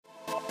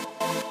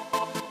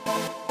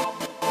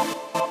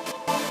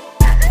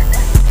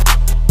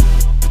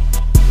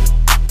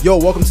Yo,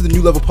 welcome to the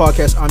New Level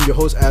Podcast. I'm your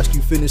host, Ask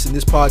You Fitness, and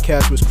this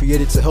podcast was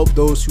created to help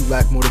those who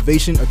lack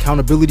motivation,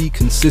 accountability,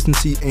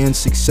 consistency, and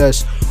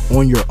success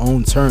on your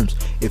own terms.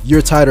 If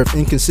you're tired of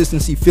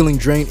inconsistency, feeling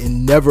drained,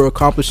 and never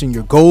accomplishing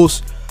your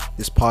goals,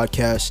 this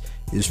podcast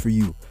is for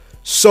you.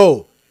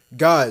 So,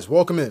 guys,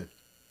 welcome in.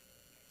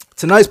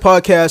 Tonight's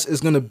podcast is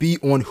going to be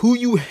on who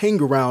you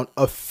hang around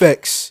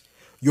affects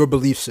your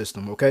belief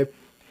system, okay?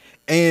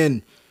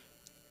 And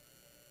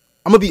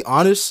I'm going to be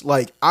honest,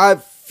 I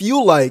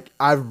feel like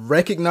I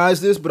recognize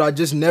this, but I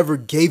just never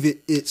gave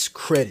it its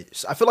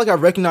credit. I feel like I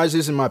recognized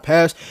this in my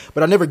past,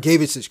 but I never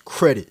gave it its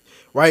credit,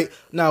 right?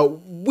 Now,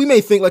 we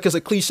may think it's a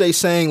cliche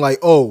saying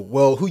oh,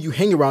 well, who you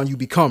hang around, you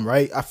become,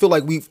 right? I feel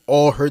like we've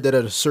all heard that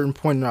at a certain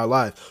point in our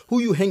life.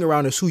 Who you hang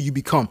around is who you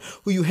become.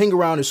 Who you hang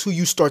around is who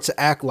you start to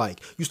act like.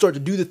 You start to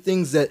do the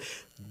things that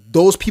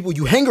those people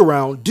you hang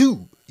around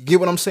do. You get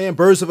what I'm saying?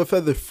 Birds of a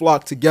feather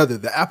flock together.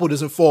 The apple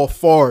doesn't fall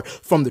far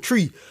from the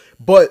tree.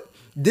 But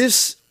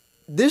this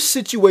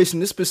situation,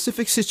 this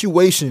specific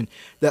situation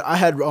that I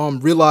had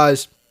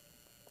realized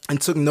and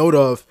took note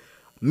of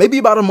maybe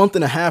about a month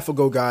and a half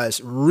ago,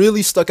 guys,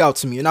 really stuck out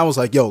to me. And I was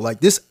like, yo,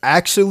 this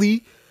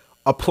actually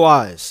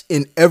applies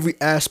in every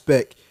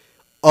aspect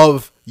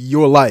of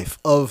your life,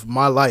 of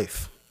my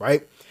life,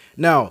 right?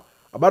 Now,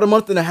 about a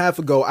month and a half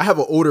ago, I have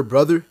an older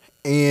brother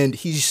and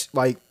he's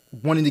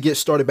wanting to get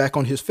started back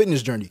on his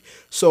fitness journey.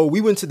 So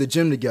we went to the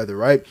gym together,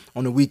 right,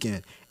 on the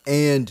weekend.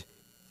 And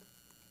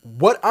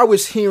what I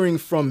was hearing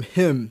from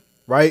him,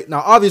 right?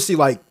 Now, obviously,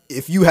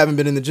 if you haven't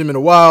been in the gym in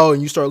a while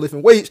and you start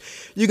lifting weights,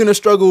 you're going to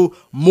struggle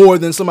more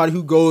than somebody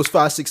who goes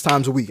 5-6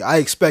 times a week. I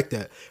expect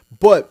that.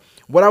 But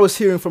what I was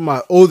hearing from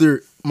my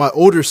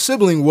older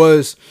sibling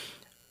was,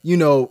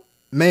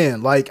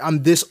 man,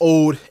 I'm this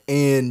old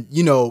and,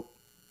 you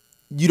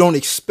don't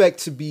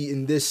expect to be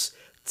in this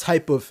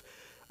type of,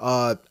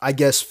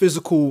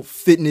 physical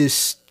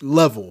fitness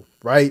level,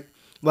 right?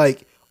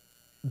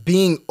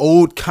 Being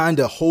old kind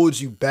of holds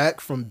you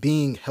back from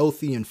being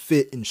healthy and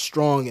fit and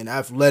strong and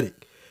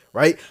athletic,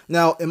 right?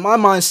 Now, in my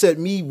mindset,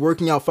 me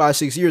working out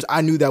 5-6 years,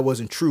 I knew that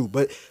wasn't true.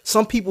 But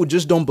some people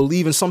just don't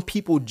believe, and some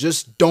people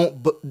just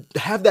don't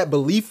have that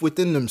belief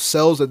within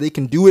themselves that they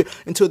can do it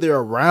until they're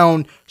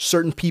around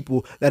certain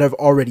people that have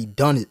already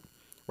done it,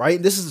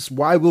 right? This is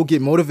why we'll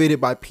get motivated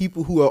by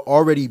people who have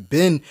already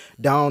been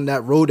down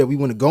that road that we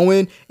want to go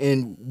in,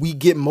 and we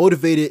get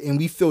motivated and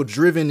we feel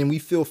driven and we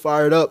feel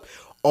fired up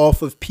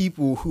off of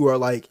people who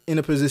are in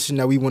a position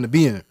that we want to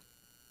be in,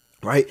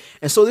 right?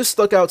 And so this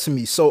stuck out to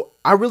me. So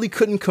I really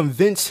couldn't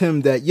convince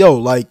him that, yo,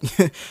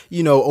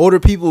 older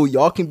people,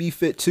 y'all can be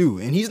fit too.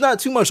 And he's not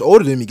too much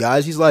older than me,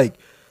 guys. He's in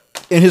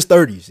his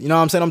 30s. You know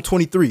what I'm saying? I'm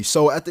 23.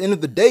 So at the end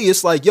of the day,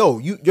 it's yo,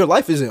 your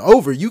life isn't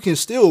over. You can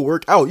still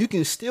work out. You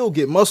can still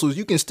get muscles.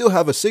 You can still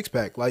have a six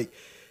pack.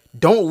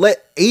 Don't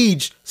let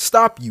age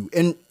stop you.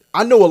 And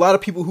I know a lot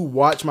of people who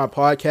watch my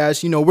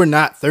podcast, we're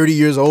not 30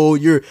 years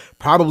old. You're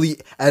probably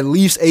at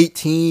least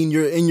 18.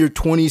 You're in your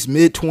 20s,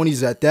 mid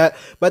 20s at that.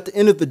 But at the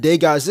end of the day,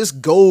 guys, this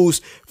goes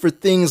for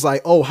things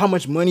how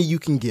much money you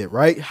can get,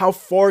 right? How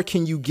far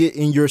can you get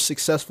in your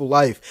successful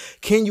life?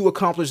 Can you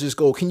accomplish this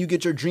goal? Can you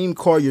get your dream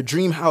car, your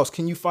dream house?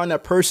 Can you find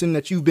that person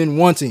that you've been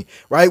wanting,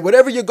 right?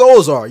 Whatever your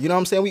goals are, you know what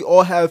I'm saying? We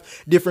all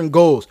have different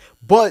goals.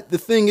 But the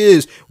thing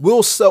is,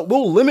 we'll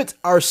limit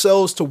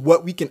ourselves to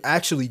what we can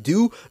actually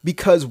do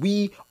because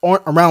we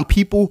aren't around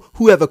people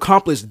who have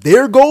accomplished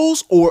their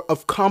goals or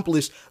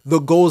accomplished the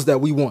goals that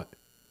we want.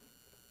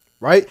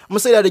 Right? I'm going to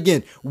say that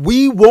again.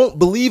 We won't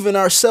believe in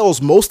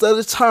ourselves most of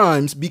the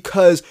times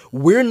because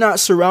we're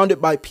not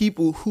surrounded by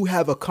people who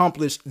have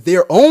accomplished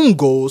their own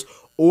goals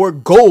or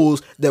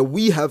goals that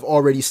we have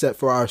already set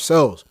for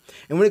ourselves.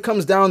 And when it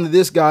comes down to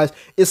this, guys,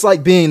 it's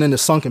like being in a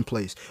sunken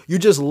place. You're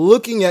just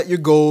looking at your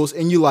goals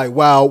and you're like,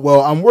 wow, well,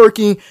 I'm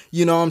working,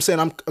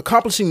 I'm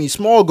accomplishing these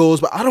small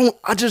goals, but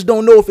I just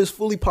don't know if it's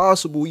fully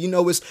possible.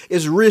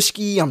 It's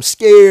risky. I'm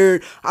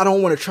scared. I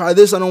don't want to try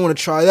this. I don't want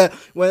to try that.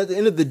 Well, at the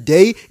end of the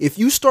day, if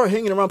you start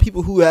hanging around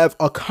people who have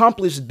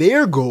accomplished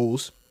their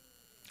goals,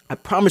 I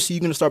promise you're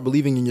going to start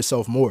believing in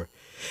yourself more.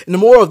 And the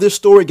moral of this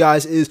story,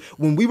 guys, is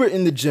when we were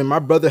in the gym, my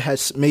brother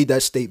has made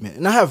that statement.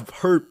 And I have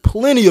heard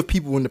plenty of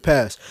people in the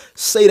past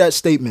say that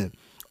statement.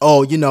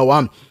 Oh,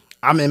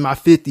 I'm in my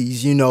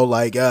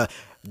 50s,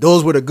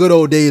 those were the good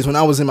old days when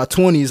I was in my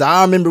 20s.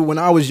 I remember when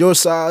I was your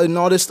size and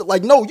all this stuff.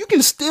 No, you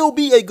can still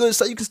be a good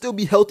size. You can still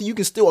be healthy. You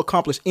can still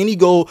accomplish any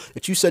goal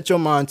that you set your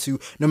mind to,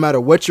 no matter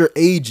what your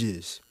age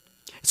is.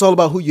 It's all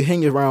about who you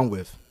hang around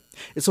with.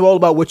 It's all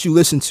about what you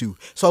listen to.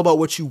 It's all about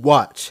what you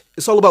watch.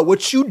 It's all about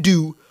what you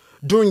do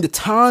during the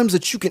times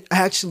that you can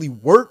actually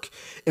work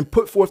and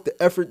put forth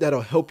the effort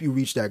that'll help you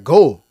reach that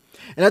goal.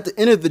 And at the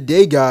end of the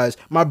day, guys,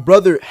 my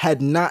brother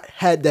had not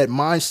had that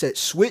mindset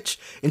switch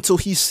until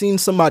he's seen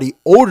somebody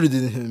older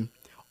than him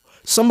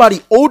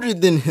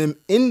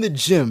in the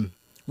gym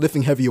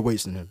lifting heavier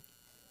weights than him.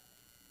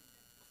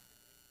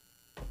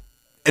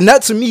 And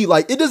that to me,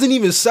 like, it doesn't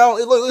even sound,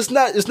 it's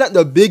not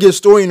the biggest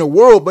story in the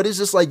world, but it's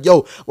just like,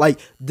 yo, like,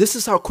 this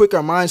is how quick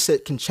our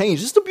mindset can change.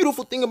 This is the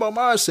beautiful thing about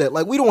mindset.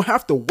 Like, we don't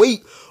have to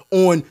wait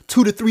on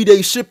 2 to 3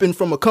 day shipping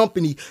from a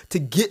company to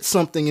get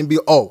something and be,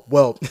 oh,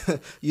 well,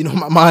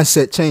 my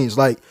mindset changed.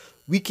 Like,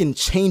 we can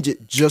change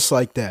it just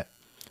like that,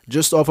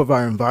 just off of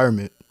our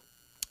environment,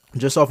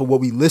 just off of what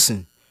we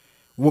listen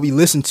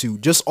to,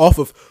 just off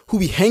of who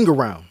we hang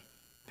around.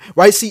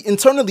 Right? See,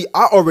 internally,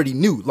 I already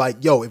knew,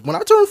 like, yo, when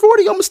I turn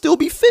 40, I'm going to still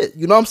be fit.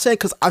 You know what I'm saying?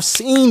 Because I've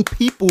seen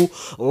people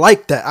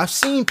like that. I've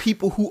seen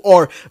people who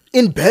are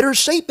in better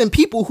shape than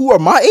people who are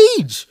my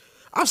age.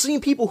 I've seen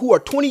people who are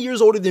 20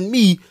 years older than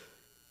me,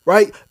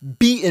 right,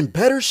 be in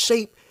better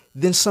shape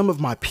than some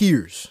of my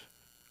peers.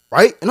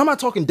 Right? And I'm not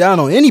talking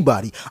down on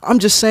anybody. I'm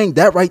just saying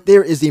that right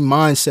there is a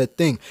mindset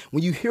thing.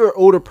 When you hear an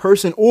older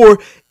person or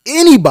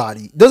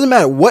anybody, doesn't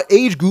matter what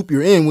age group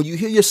you're in, when you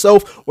hear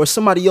yourself or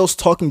somebody else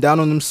talking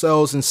down on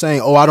themselves and saying,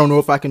 oh, I don't know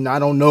if I can, I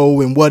don't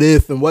know, and what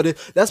if,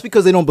 that's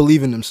because they don't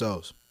believe in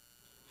themselves.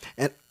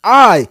 And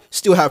I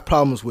still have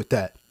problems with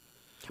that.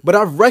 But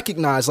I've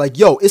recognized, like,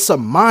 yo, it's a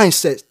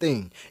mindset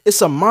thing.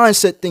 It's a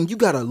mindset thing. You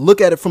got to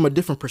look at it from a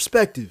different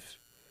perspective.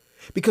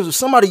 Because if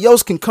somebody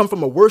else can come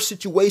from a worse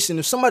situation,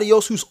 if somebody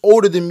else who's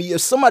older than me,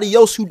 if somebody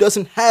else who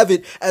doesn't have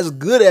it as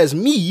good as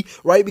me,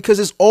 right? Because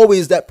it's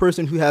always that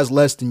person who has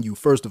less than you,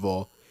 first of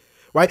all,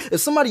 right?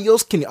 If somebody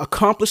else can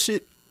accomplish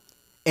it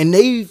and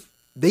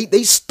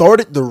they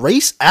started the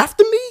race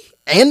after me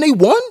and they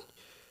won,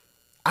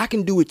 I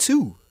can do it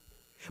too.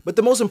 But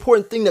the most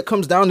important thing that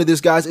comes down to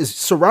this, guys, is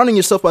surrounding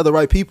yourself by the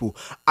right people.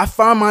 I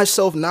find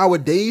myself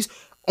nowadays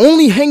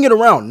only hanging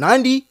around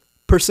 90%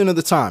 of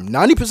the time.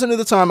 90% of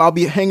the time, I'll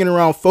be hanging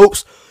around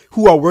folks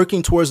who are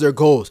working towards their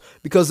goals,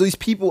 because these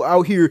people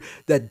out here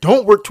that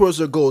don't work towards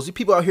their goals, these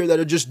people out here that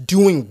are just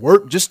doing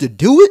work just to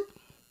do it,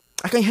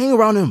 I can't hang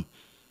around them.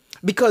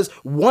 Because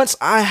once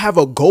I have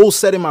a goal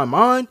set in my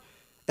mind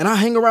and I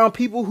hang around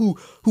people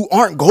who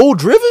aren't goal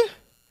driven,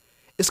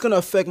 it's going to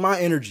affect my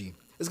energy.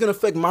 It's going to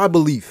affect my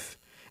belief.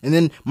 And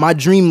then my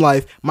dream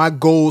life, my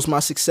goals, my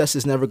success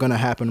is never going to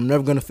happen. I'm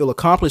never going to feel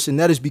accomplished. And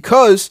that is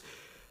because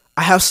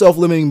I have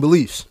self-limiting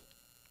beliefs.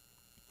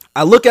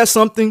 I look at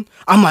something,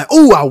 I'm like,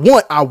 oh,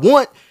 I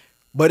want,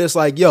 but it's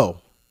like, yo,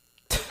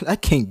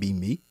 that can't be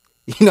me.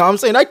 You know what I'm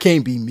saying? That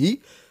can't be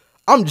me.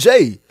 I'm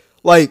Jay.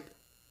 Like,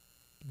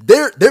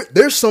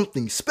 there's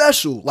something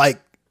special. Like,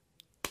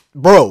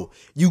 bro,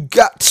 you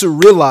got to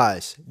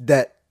realize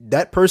that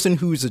that person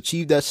who's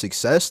achieved that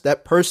success,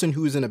 that person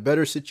who's in a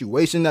better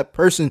situation, that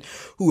person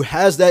who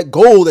has that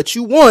goal that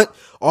you want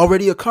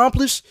already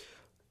accomplished,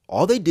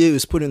 all they did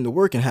was put in the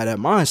work and had that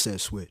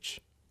mindset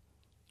switch,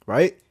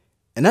 right?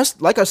 And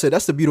that's, like I said,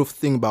 that's the beautiful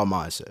thing about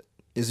mindset,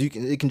 is it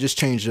can just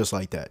change just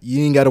like that.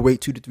 You ain't got to wait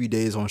 2 to 3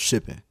 days on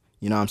shipping.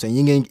 You know what I'm saying?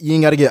 You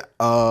ain't got to get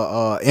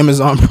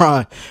Amazon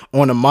Prime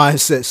on a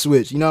mindset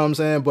switch. You know what I'm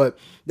saying? But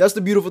that's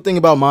the beautiful thing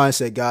about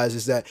mindset, guys,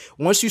 is that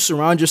once you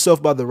surround yourself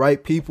by the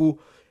right people,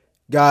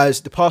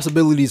 guys, the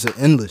possibilities are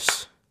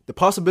endless. The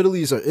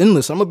possibilities are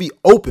endless. I'm going to be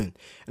open.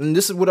 And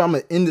this is what I'm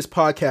going to end this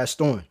podcast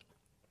on.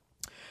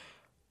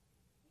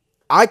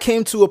 I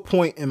came to a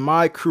point in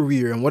my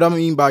career, and what I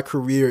mean by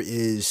career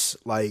is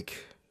like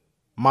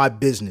my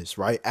business,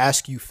 right?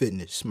 Ask You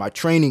Fitness, my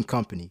training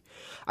company.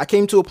 I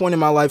came to a point in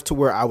my life to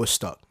where I was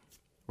stuck,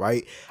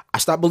 right? I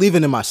stopped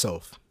believing in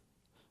myself,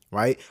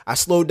 right? I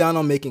slowed down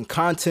on making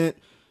content.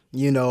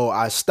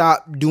 I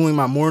stopped doing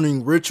my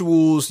morning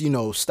rituals,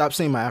 stopped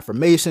saying my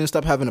affirmations,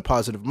 stopped having a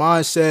positive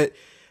mindset.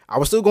 I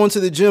was still going to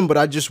the gym, but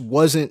I just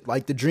wasn't,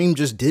 like, the dream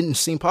just didn't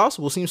seem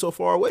possible. It seemed so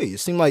far away. It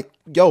seemed like,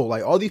 yo,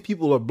 like, all these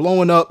people are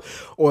blowing up,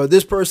 or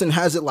this person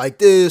has it like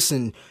this,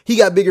 and he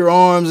got bigger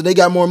arms, and they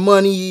got more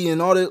money,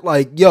 and all that.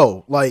 Like,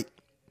 yo, like,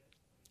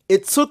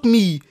 it took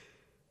me,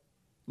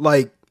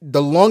 like,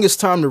 the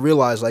longest time to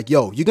realize, like,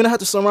 yo, you're going to have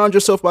to surround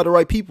yourself by the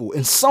right people.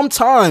 And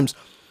sometimes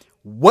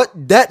what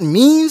that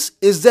means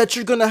is that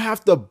you're going to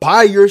have to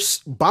buy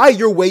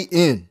your way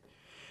in.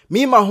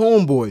 Me and my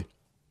homeboy,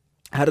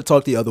 I had a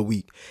talk the other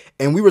week,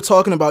 and we were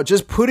talking about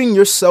just putting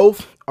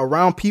yourself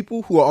around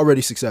people who are already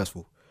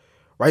successful,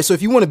 right? So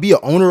if you want to be an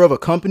owner of a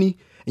company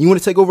and you want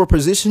to take over a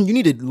position, you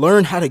need to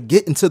learn how to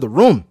get into the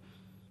room,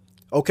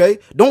 okay?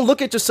 Don't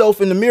look at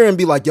yourself in the mirror and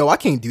be like, yo, I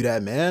can't do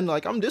that, man.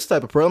 Like, I'm this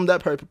type of person, I'm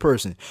that type of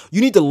person. You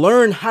need to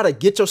learn how to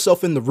get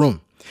yourself in the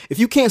room. If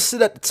you can't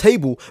sit at the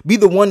table, be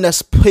the one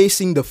that's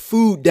placing the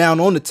food down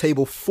on the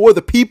table for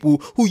the people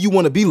who you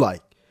want to be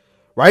like,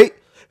 right?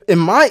 In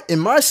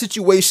my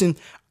situation,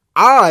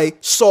 I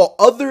saw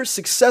other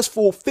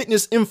successful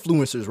fitness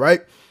influencers,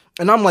 right?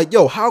 And I'm like,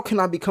 yo, how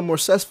can I become more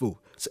successful?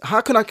 How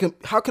can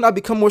I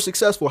become more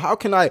successful? How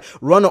can I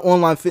run an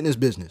online fitness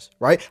business,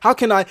 right? How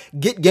can I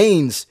get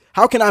gains?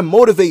 How can I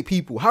motivate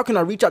people? How can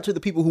I reach out to the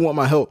people who want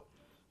my help?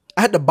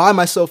 I had to buy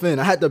myself in.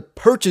 I had to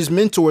purchase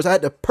mentors. I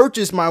had to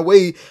purchase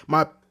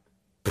my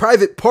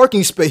private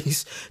parking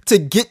space to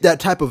get that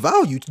type of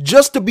value,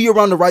 just to be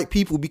around the right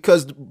people,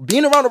 because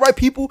being around the right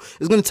people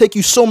is going to take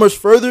you so much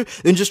further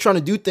than just trying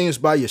to do things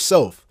by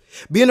yourself.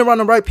 Being around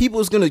the right people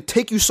is going to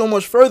take you so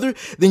much further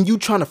than you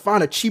trying to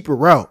find a cheaper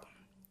route,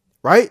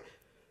 right?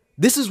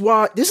 This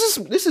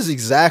is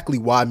exactly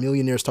why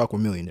millionaires talk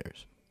with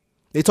millionaires.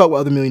 They talk with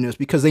other millionaires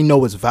because they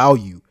know its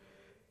value,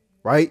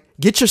 right?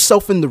 Get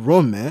yourself in the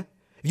room, man.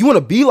 If you want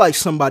to be like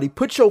somebody,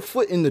 put your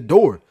foot in the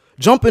door,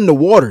 jump in the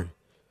water.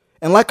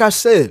 And like I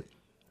said,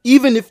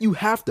 even if you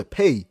have to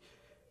pay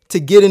to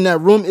get in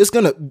that room, it's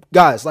going to,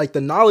 guys, like the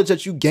knowledge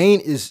that you gain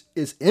is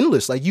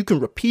endless. Like you can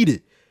repeat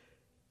it.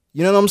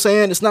 You know what I'm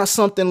saying? It's not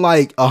something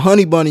like a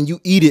honey bun and you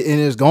eat it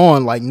and it's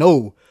gone. Like,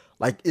 no,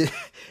 like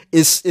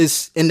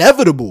it's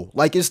inevitable.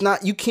 Like it's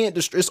not, you can't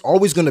destroy, it's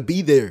always going to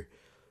be there.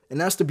 And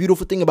that's the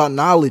beautiful thing about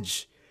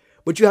knowledge.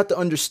 But you have to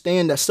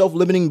understand that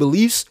self-limiting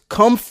beliefs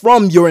come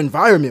from your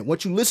environment,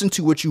 what you listen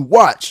to, what you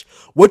watch,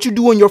 what you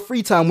do in your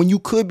free time when you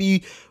could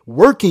be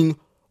working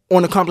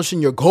on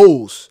accomplishing your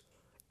goals,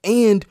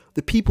 and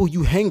the people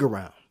you hang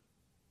around,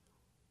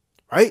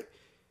 right?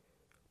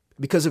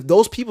 Because if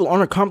those people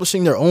aren't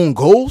accomplishing their own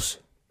goals,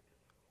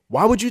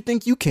 why would you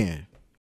think you can?